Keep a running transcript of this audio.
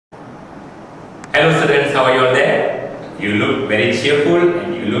Hello students, how are you all there? You look very cheerful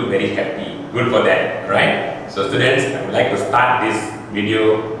and you look very happy. Good for that, right? So students, I would like to start this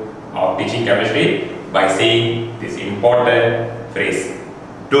video of teaching chemistry by saying this important phrase.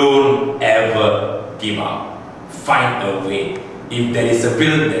 Don't ever give up. Find a way. If there is a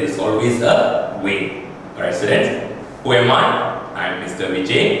will, there is always a way. Alright students, who am I? I am Mr.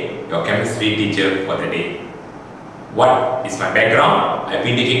 Vijay, your chemistry teacher for the day. What is my background? I've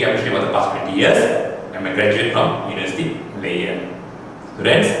been teaching chemistry for the past 20 years. I'm a graduate from University Malaya.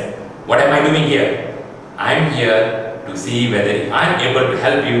 Students, what am I doing here? I'm here to see whether I'm able to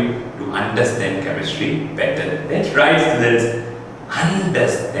help you to understand chemistry better. That's right students,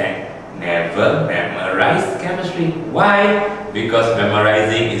 understand. Never memorize chemistry. Why? Because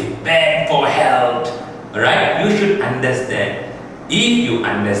memorizing is bad for health. Alright? You should understand. If you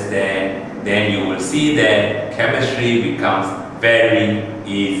understand, then you will see that chemistry becomes very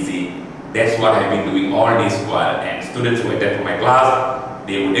easy. That's what I've been doing all this while, and students who attend my class,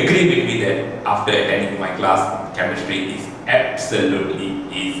 they would agree with me that after attending my class, chemistry is absolutely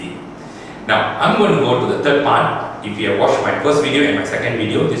easy. Now, I'm going to go to the third part. If you have watched my first video and my second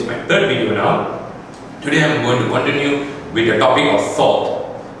video, this is my third video now. Today I'm going to continue with the topic of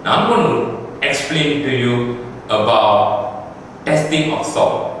salt. Now I'm going to explain to you about testing of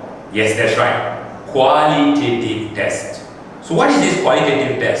salt. Yes, that's right. Qualitative test. So what is this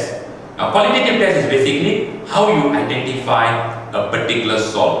qualitative test? Now qualitative test is basically how you identify a particular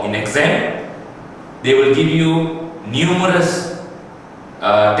salt. In exam, they will give you numerous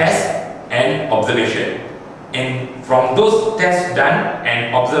tests and observation. And from those tests done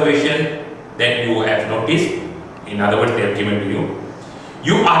and observation that you have noticed, in other words they have given to you,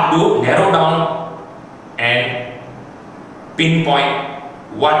 you are to narrow down and pinpoint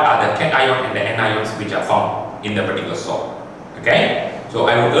what are the cation and the anions which are found in the particular salt. Okay? So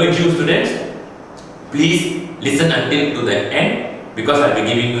I would urge you students, please listen until to the end because I will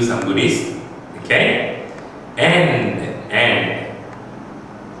be giving you some goodies. Okay? And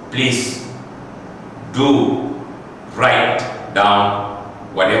please do write down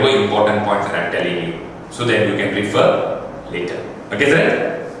whatever important points that I am telling you so that you can refer later. Okay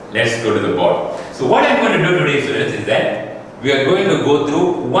sir? Let's go to the board. So what I am going to do today students is that we are going to go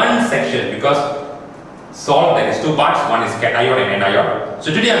through one section because salt, there is two parts, one is cation and anion.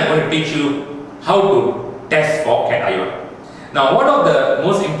 So today I am going to teach you how to test for cation. Now one of the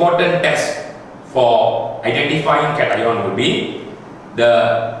most important tests for identifying cation would be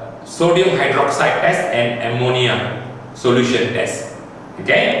the sodium hydroxide test and ammonia solution test.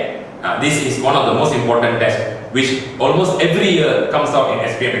 Okay? This is one of the most important tests which almost every year comes out in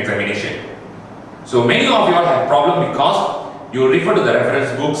SPM examination. So many of you all have problem because you refer to the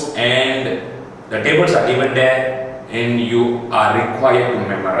reference books and the tables are given there and you are required to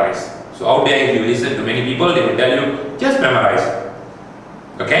memorize. So out there if you listen to many people, they will tell you just memorize.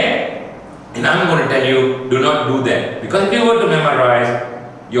 Okay? And I'm going to tell you do not do that, because if you were to memorize,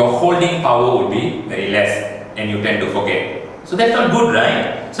 your holding power will be very less and you tend to forget. So that's not good,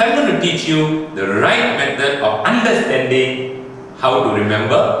 right? So I'm going to teach you the right method of understanding how to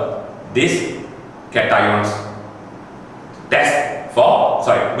remember this cations test for,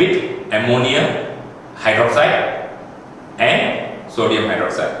 with ammonia hydroxide and sodium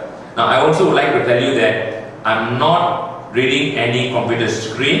hydroxide. Now I also would like to tell you that I'm not reading any computer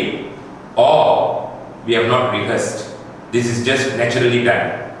screen or we have not rehearsed. This is just naturally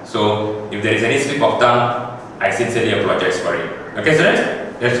done. So if there is any slip of tongue, I sincerely apologize for it. Okay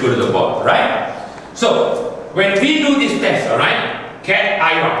students? Let's go to the board, right? So when we do this test, alright,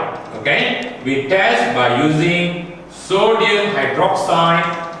 cation, okay, we test by using sodium hydroxide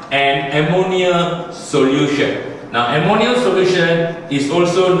and ammonia solution. Now ammonium solution is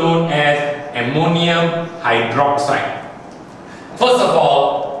also known as ammonium hydroxide. First of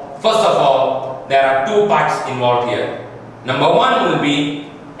all, there are two parts involved here. Number one will be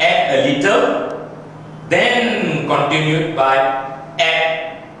add a little, then continued by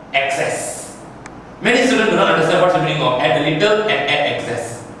add excess. Many students do not understand what's the meaning of add a little and add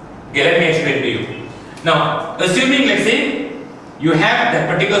excess. Okay, let me explain to you. Now, assuming let's say you have that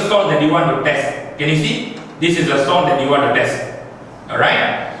particular salt that you want to test. Can you see? This is the salt that you want to test.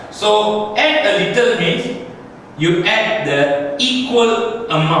 Alright? So add a little means you add the equal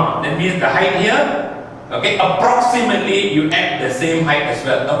amount. That means the height here, okay, approximately you add the same height as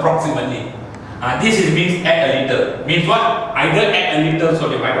well. Approximately. This means add a little. Means what? Either add a little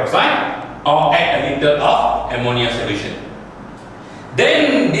sodium hydroxide or add a little of ammonia solution.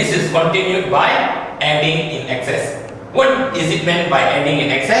 Then this is continued by adding in excess. What is it meant by adding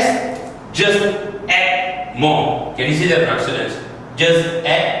in excess? Just add more. Can you see that, students? just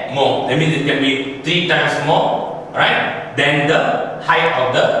add more. That means it can be 3 times more, right, than the height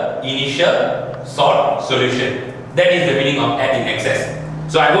of the initial salt solution. That is the meaning of add in excess.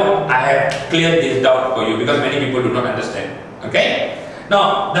 So I hope I have cleared this doubt for you, because many people do not understand. Okay.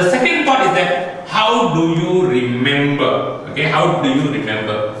 Now the second part is that how do you remember? Okay, how do you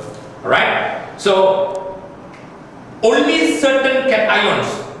remember? Alright. So only certain cations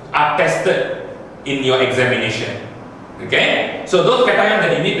are tested in your examination. Okay. So those cations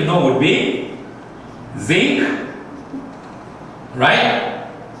that you need to know would be zinc, right,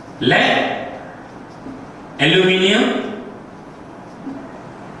 lead, aluminium,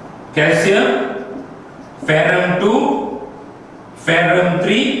 calcium, ferrum 2, ferrum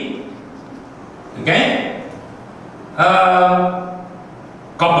 3, okay,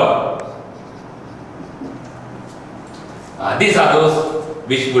 copper. These are those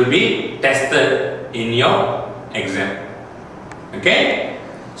which will be tested in your exam. Okay.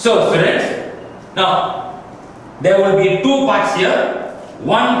 So students, now there will be 2 parts here.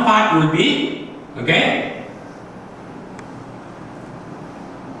 One part will be, okay,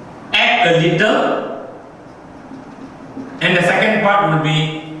 add a little, and the second part will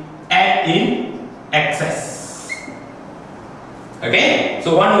be add in excess. Okay,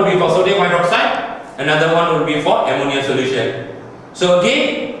 so one will be for sodium hydroxide, another one will be for ammonia solution. So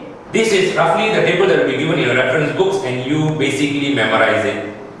again, this is roughly the table that will be given in your reference books, and you basically memorize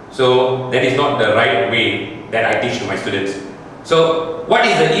it. So that is not the right way that I teach to my students. So what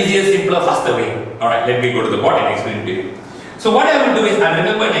is the easier, simpler, faster way? Alright, let me go to the board and explain to you. So what I will do is, I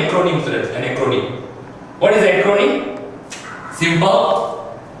remember an acronym, students, an acronym. What is the acronym?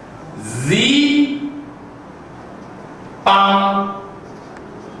 Simple. Z, PAM,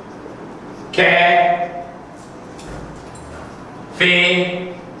 K, F,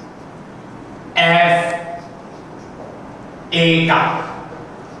 F, A, K.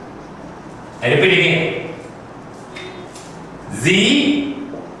 I repeat again. Z,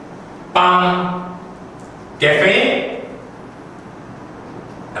 PAM, Cafe,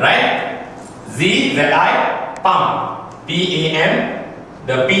 right? Z, Z-I, PAM, P-A-M,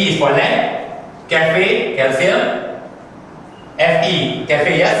 the P is for lead, Cafe, calcium, Fe,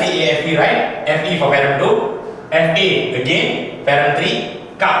 Cafe, yeah, C-A-F-E, right? Fe for ferrum 2, Fa, again, ferrum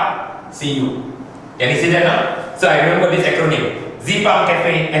 3, Ca, Cu. Can you see that now? So I remember this acronym, Z, PAM,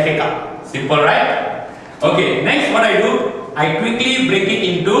 Cafe, Fa, Ca. Simple, right? Okay, next what I do, I quickly break it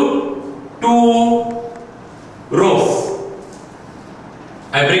into 2 rows.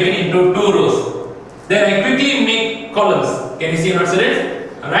 I break it into 2 rows. Then I quickly make columns. Can you see what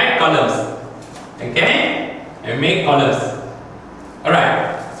students? Alright, columns. Okay? I make columns.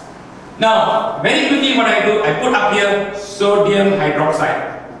 Alright. Now, very quickly what I do, I put up here sodium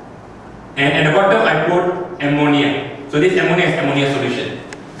hydroxide. And at the bottom I put ammonia. So this ammonia is ammonia solution.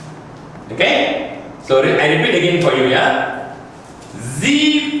 Okay? So I repeat again for you, yeah?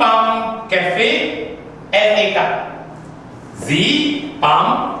 Z, PAM, Cafe, F-A-K. Z,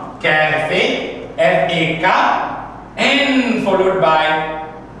 PAM, Cafe, F-A-K, and followed by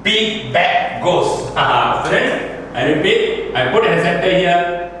big bag ghost. Students, I repeat, I put in the center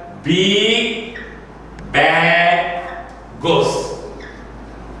here, big bag ghost.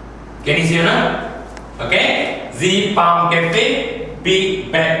 Can you see now? Okay? Z, PAM, Cafe,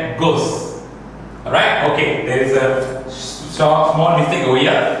 big bag ghost. Alright? Okay, there is a small mistake over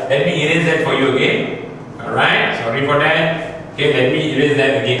here. Let me erase that for you again. Alright, sorry for that. Okay, let me erase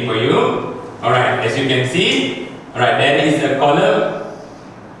that again for you. Alright, as you can see, alright, there is a column.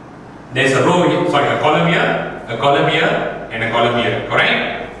 There's a row here, sorry, a column here, a column here, and a column here,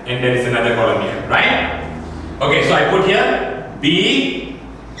 correct? And there is another column here, right? Okay, so I put here big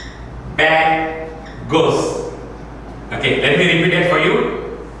bag ghost. Okay, let me repeat that for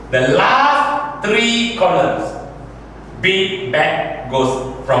you. The last 3 columns, big bag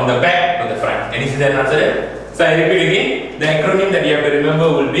goes from the back to the front. Can you see that answer? So I repeat again. The acronym that you have to remember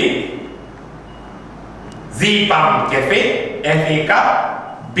will be Z, PAM, Cafe,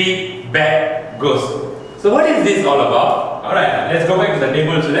 F-A-K, big bag goes. So what is this all about? Alright, let's go back to the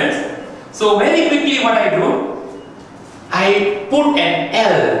table, students. So very quickly what I do, I put an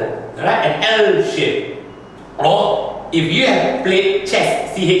L, right, an L shape. Or if you have played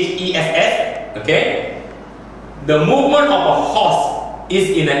chess, C-H-E-S-S, okay, the movement of a horse is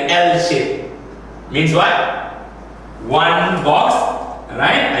in an L shape. Means what? One box,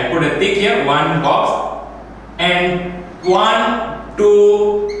 right? I put a tick here, one box, and 1,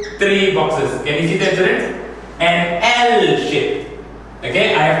 2, 3 boxes. Can you see that, students? An L shape.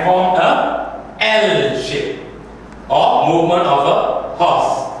 Okay, I have formed a L shape or movement of a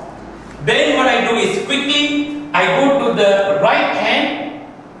horse. Then what I do is quickly I go to the right hand,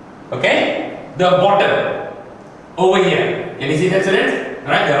 okay, the bottom over here. Can you see that, students?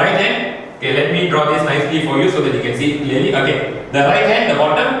 Alright, the right hand. Okay, let me draw this nicely for you so that you can see it clearly. Okay, the right hand, the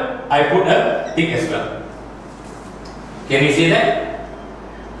bottom, I put a tick as well. Can you see that?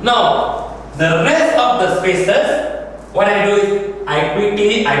 Now, the rest of the spaces, what I do is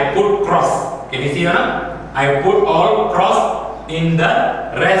I put cross. Can you see now? I put all cross in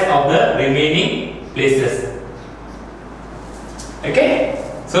the rest of the remaining places. Okay?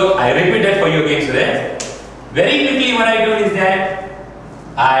 So I repeat that for you again, students. Very quickly what I do is that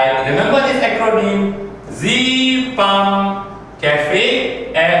I remember this acronym Z Pump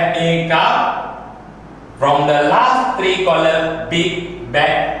Cafe FA Cup. From the last three column, big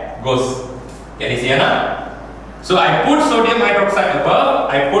bag goes. Can you see now? So I put sodium hydroxide above,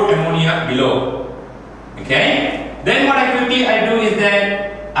 I put ammonia below. Okay? Then what I quickly do is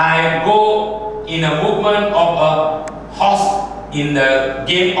that I go in a movement of a horse in the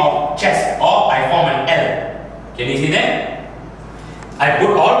game of chess, or I form an L. Can you see that? I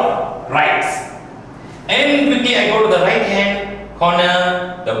put all rights. And quickly I go to the right hand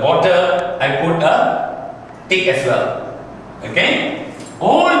corner, the border, I put a tick as well. Okay?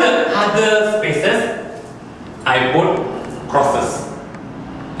 All the other spaces I put crosses.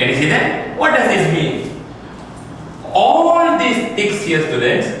 Can you see that? What does this mean? All these ticks here,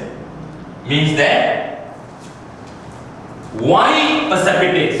 students, means that white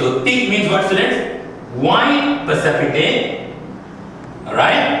precipitate. So tick means what, students? White precipitate,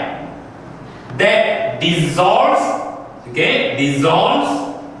 alright, that dissolves, okay,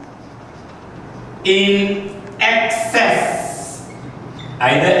 dissolves in excess,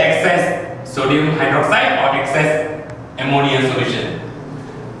 either excess sodium hydroxide or excess ammonia solution,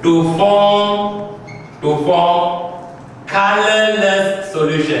 to form colorless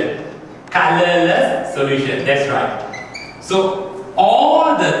solution. Colorless solution, that's right. So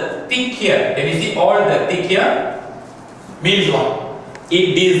all the tick here, can you see all the tick here? Means what?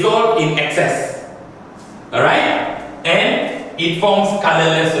 It dissolves in excess. Alright? And it forms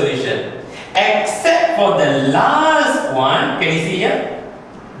colorless solution. Except for the last one, can you see here?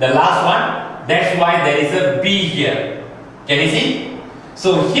 The last one, that's why there is a B here. Can you see?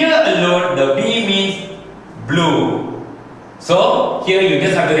 So here alone, the B means blue. So here you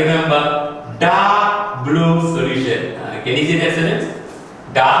just have to remember dark blue solution. Can you see that, students?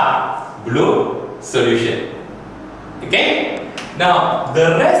 Dark blue solution. Okay? Now,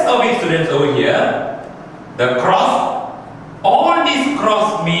 the rest of it, students, over here, the cross, all this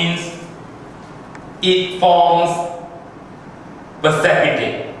cross means it forms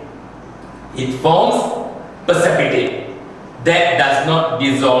precipitate. It forms precipitate that does not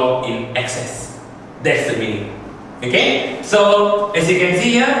dissolve in excess. That's the meaning. Okay? So, as you can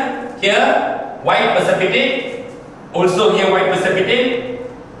see here white precipitate, also here white precipitate,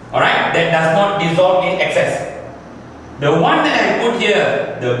 alright, that does not dissolve in excess. The one that I put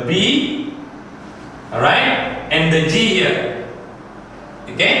here, the B, alright, and the G here.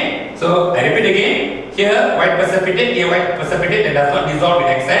 Okay? So I repeat again, here white precipitate, here white precipitate that does not dissolve in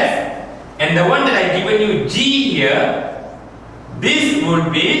excess. And the one that I given you G here, this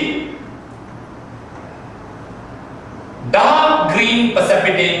would be dark green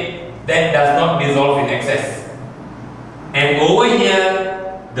precipitate that does not dissolve in excess. And over here,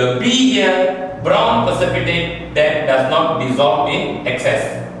 the B here, brown precipitate that does not dissolve in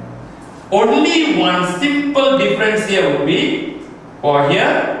excess. Only one simple difference here would be for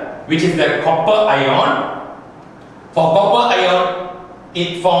here, which is the copper ion. For copper ion,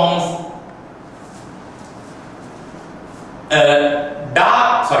 it forms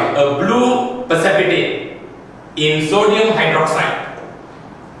a blue precipitate in sodium hydroxide.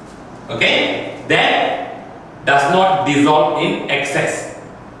 Okay, that does not dissolve in excess,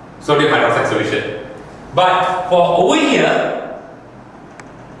 sodium hydroxide solution. But for over here,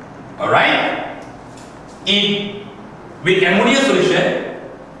 alright, with ammonia solution,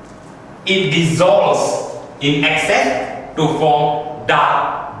 it dissolves in excess to form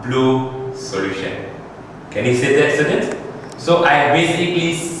dark blue solution. Can you see that, students? So I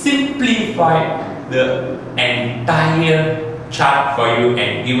basically simplified the entire chart for you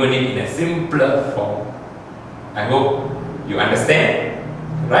and given it in a simpler form. I hope you understand,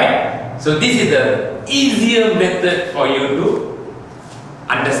 right? So this is the easier method for you to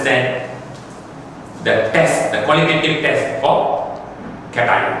understand the test, the qualitative test for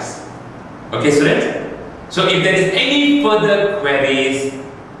cations. Okay, students? So if there is any further queries,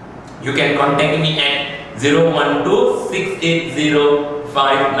 you can contact me at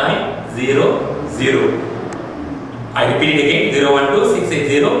 012-680-5900. I repeat it again,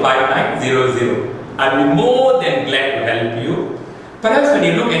 012-680-5900. I'll be more than glad to help you. Perhaps when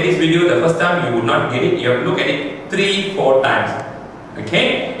you look at this video the first time, you would not get it. You have to look at it 3-4 times.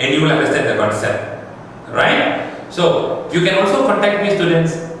 Okay? And you will understand the concept. Right? So, you can also contact me,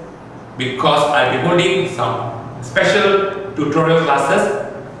 students, because I'll be holding some special tutorial classes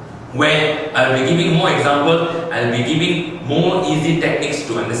where I'll be giving more examples, I'll be giving more easy techniques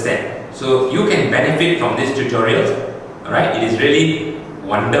to understand. So you can benefit from these tutorials. Alright, it is really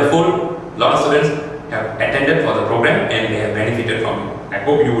wonderful. A lot of students have attended for the program and they have benefited from it. I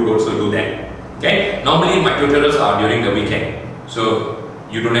hope you would also do that. Okay, normally my tutorials are during the weekend, so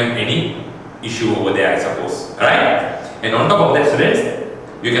you don't have any issue over there, I suppose. Alright, and on top of that, students,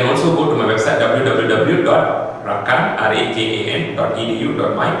 you can also go to my website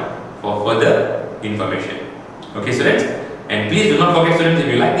www.rakan.edu.my for further information. Okay, students, and please do not forget, students, if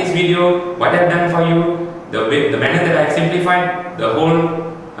you like this video, what I have done for you, the manner that I have simplified the whole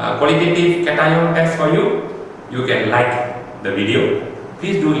qualitative cation test for you, you can like the video.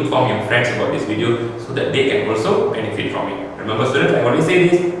 Please do inform your friends about this video so that they can also benefit from it. Remember, students, I always say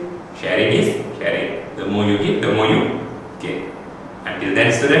this: sharing is caring. The more you give, the more you get. Until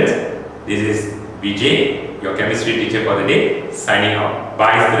then, students, this is Vijay, your chemistry teacher for the day, signing out.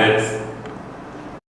 Bye, students.